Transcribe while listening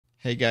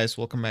Hey guys,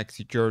 welcome back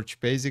to George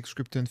Basics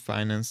Crypto and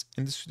Finance.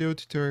 In this video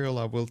tutorial,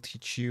 I will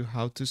teach you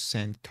how to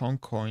send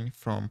Toncoin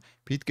from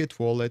Bitget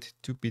Wallet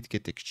to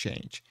Bitget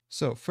Exchange.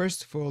 So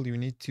first of all, you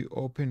need to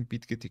open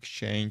Bitget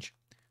Exchange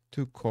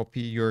to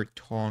copy your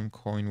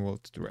Toncoin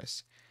wallet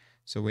address.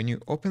 So when you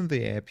open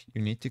the app,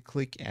 you need to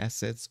click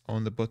Assets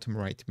on the bottom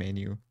right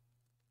menu.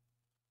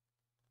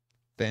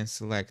 Then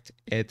select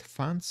Add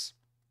Funds,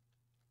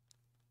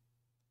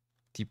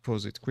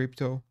 Deposit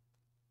Crypto.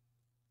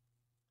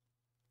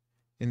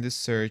 In the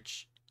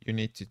search, you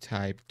need to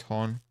type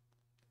Ton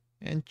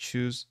and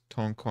choose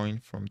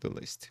Toncoin from the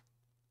list.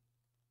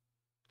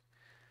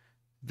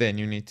 Then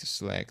you need to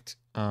select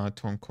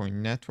Toncoin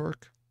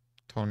network,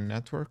 Ton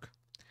network,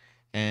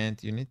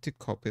 and you need to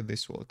copy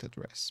this wallet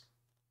address.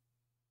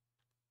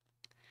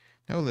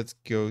 Now let's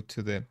go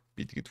to the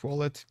Bitget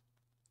wallet.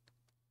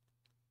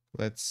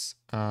 Let's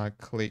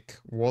click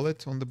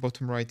wallet on the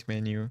bottom right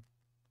menu,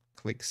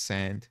 click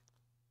send,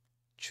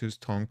 choose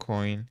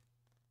Toncoin,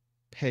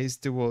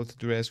 paste the wallet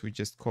address we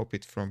just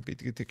copied from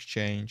Bitget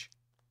Exchange,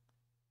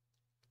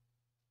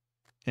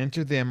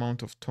 enter the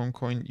amount of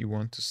Toncoin you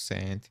want to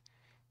send,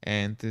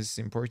 and this is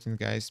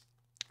important, guys.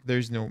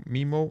 There's no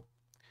memo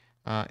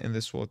in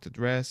this wallet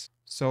address,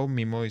 so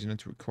memo is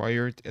not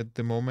required at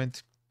the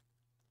moment,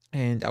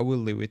 and I will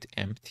leave it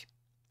empty.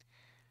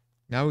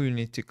 Now you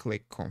need to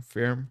click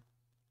confirm.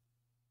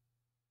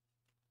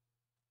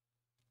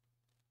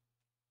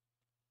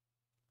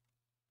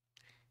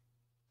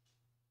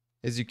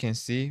 As you can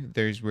see,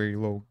 there is very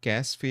low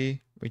gas fee,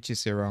 which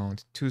is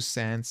around 2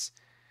 cents.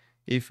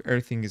 If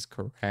everything is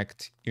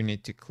correct, you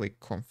need to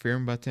click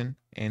confirm button,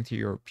 enter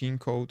your PIN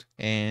code,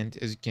 and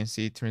as you can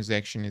see,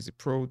 transaction is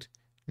approved.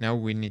 Now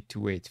we need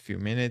to wait a few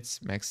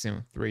minutes,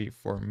 maximum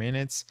 3-4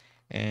 minutes,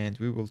 and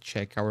we will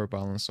check our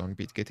balance on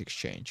Bitget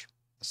Exchange.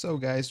 So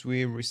guys,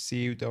 we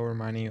received our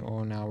money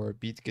on our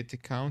Bitget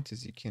account,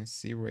 as you can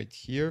see right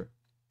here.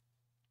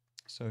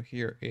 So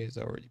here is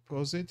our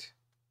deposit.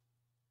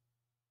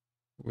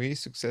 We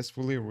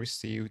successfully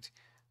received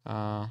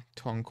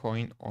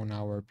Toncoin on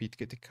our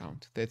Bitget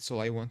account. That's all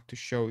I want to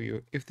show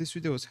you. If this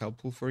video was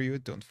helpful for you,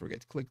 don't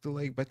forget to click the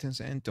like buttons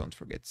and don't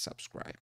forget to subscribe.